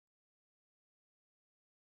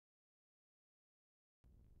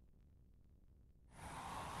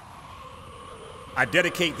I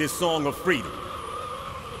dedicate this song of freedom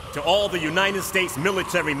to all the United States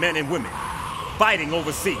military men and women fighting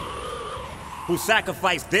overseas who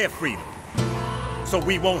sacrificed their freedom so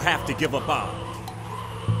we won't have to give up ours.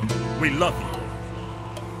 We love you.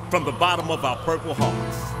 From the bottom of our purple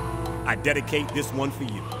hearts, I dedicate this one for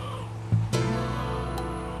you.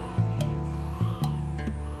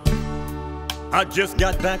 I just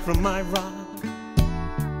got back from my ride.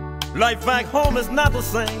 Life back home is not the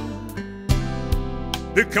same.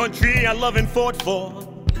 The country I love and fought for,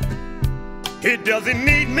 it doesn't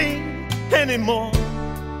need me anymore.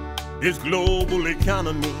 This global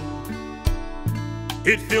economy,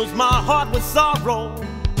 it fills my heart with sorrow.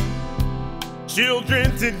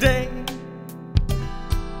 Children today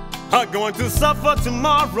are going to suffer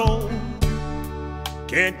tomorrow.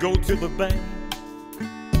 Can't go to the bank,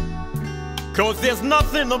 'cause there's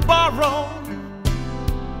nothing to borrow.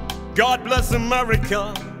 God bless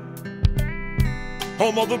America,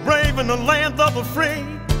 home of the brave and the land of the free.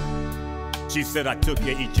 She said I took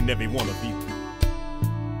care of each and every one of you.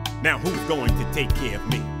 Now who's going to take care of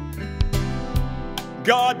me?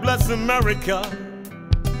 God bless America,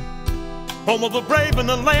 home of the brave and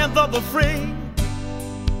the land of the free.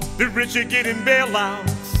 The rich are getting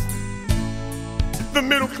bailouts, the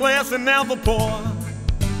middle class and now the poor.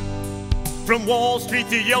 From Wall Street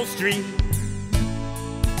to Yo Street,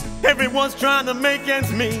 everyone's trying to make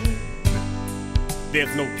ends meet.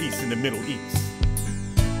 There's no peace in the Middle East.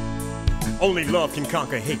 Only love can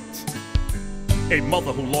conquer hate. A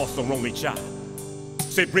mother who lost her only child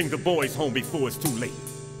said bring the boys home before it's too late.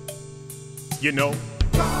 You know,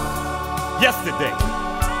 yesterday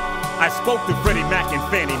I spoke to Freddie Mac and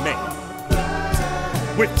Fannie Mae.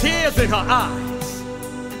 With tears in her eyes,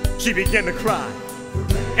 she began to cry,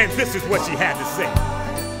 and this is what she had to say.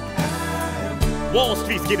 Wall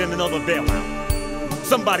Street's getting another bailout.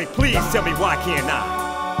 Somebody please tell me why can't I?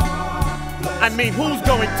 I mean, who's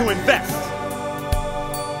going to invest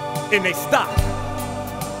in a stock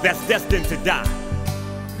that's destined to die?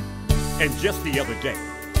 And just the other day,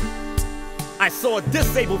 I saw a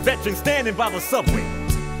disabled veteran standing by the subway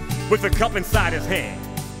with a cup inside his hand.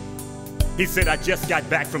 He said, I just got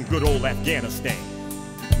back from good old Afghanistan.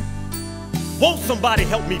 Won't somebody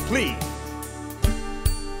help me, please?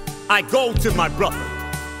 I go to my brother,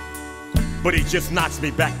 but he just knocks me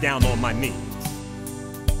back down on my knees.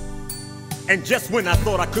 And just when I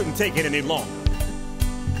thought I couldn't take it any longer,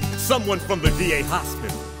 someone from the VA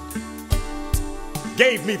hospital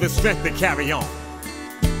gave me the strength to carry on.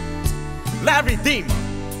 Larry Deemer,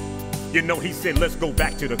 you know, he said, let's go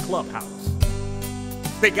back to the clubhouse.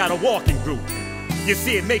 They got a walking group. You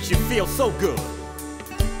see, it makes you feel so good,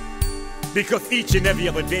 because each and every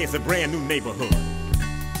other day is a brand new neighborhood.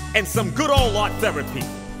 And some good old art therapy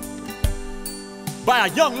by a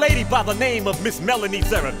young lady by the name of Miss Melanie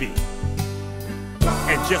Therapy.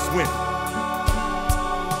 And just when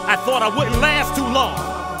I thought I wouldn't last too long,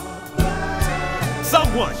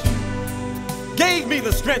 someone gave me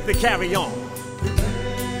the strength to carry on.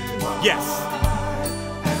 Yes,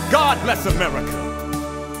 God bless America,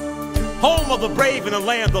 home of the brave and the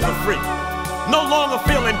land of the free. No longer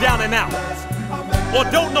feeling down and out or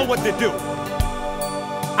don't know what to do.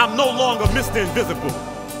 I'm no longer Mr. Invisible.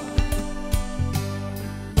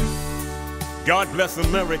 God bless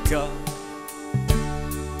America,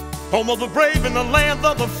 home of the brave and the land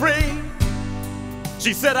of the free.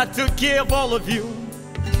 She said I took care of all of you,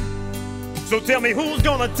 so tell me who's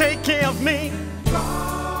gonna take care of me?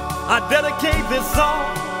 I dedicate this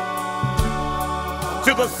song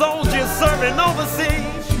to the soldiers serving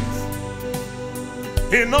overseas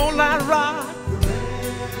in old Iraq,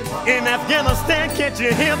 in Afghanistan. Can't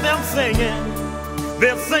you hear them singing?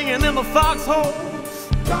 They're singing in the foxholes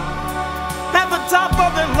at the top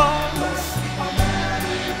of their lungs.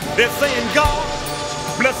 They're saying, God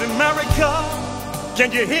bless America.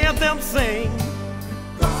 Can you hear them sing?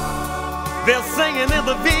 They're singing in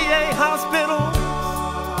the VA hospital.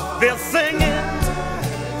 They're singing,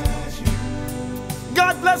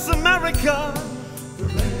 God bless America.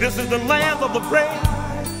 This is the land of the brave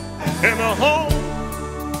and the home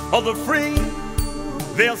of the free.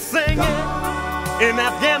 They're singing in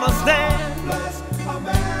Afghanistan.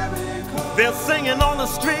 They're singing on the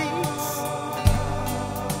streets.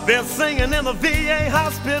 They're singing in the VA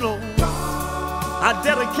hospital. I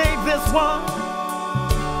dedicate this one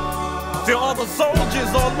to all the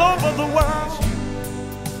soldiers all over the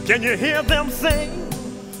world. Can you hear them sing?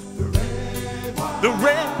 The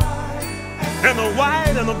red and the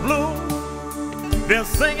white and the blue, they're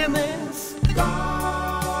singing this.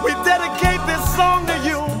 We dedicate this song to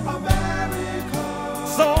you,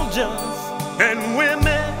 soldiers and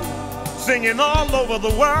women. singing all over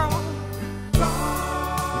the world.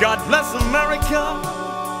 God bless America.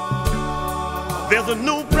 There's a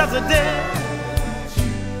new president.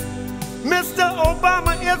 Mr.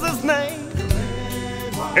 Obama is his name.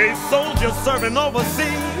 A soldier serving overseas.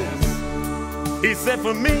 He said,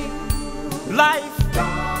 for me, life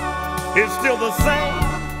is still the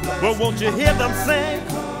same. Well, won't you hear them sing?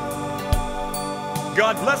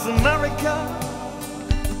 God bless America.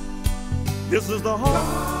 This is the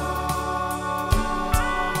home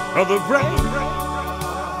of the brave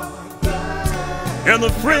and the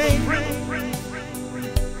free.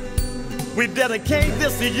 We dedicate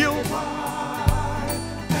this to you,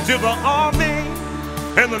 to the Army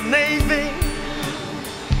and the Navy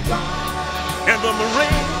and the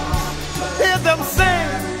Marines. Hear them sing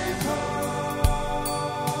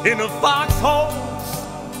in the foxholes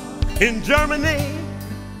in Germany,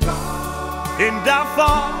 in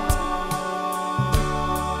Darfur,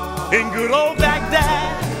 in good old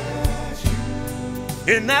Baghdad,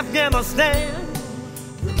 in Afghanistan,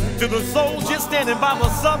 to the soldiers standing by the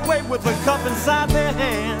subway with a cup inside their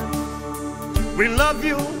hand. We love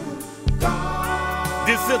you.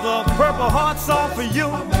 This is a Purple Heart song for you.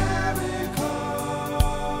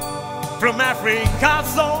 From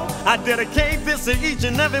Africasso, I dedicate this to each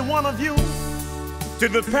and every one of you. To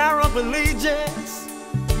the paraplegics,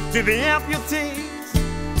 to the amputees,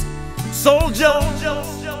 soldiers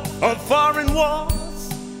of foreign wars.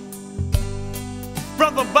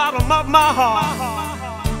 From the bottom of my heart,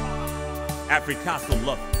 Africasso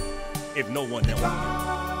love you if no one else.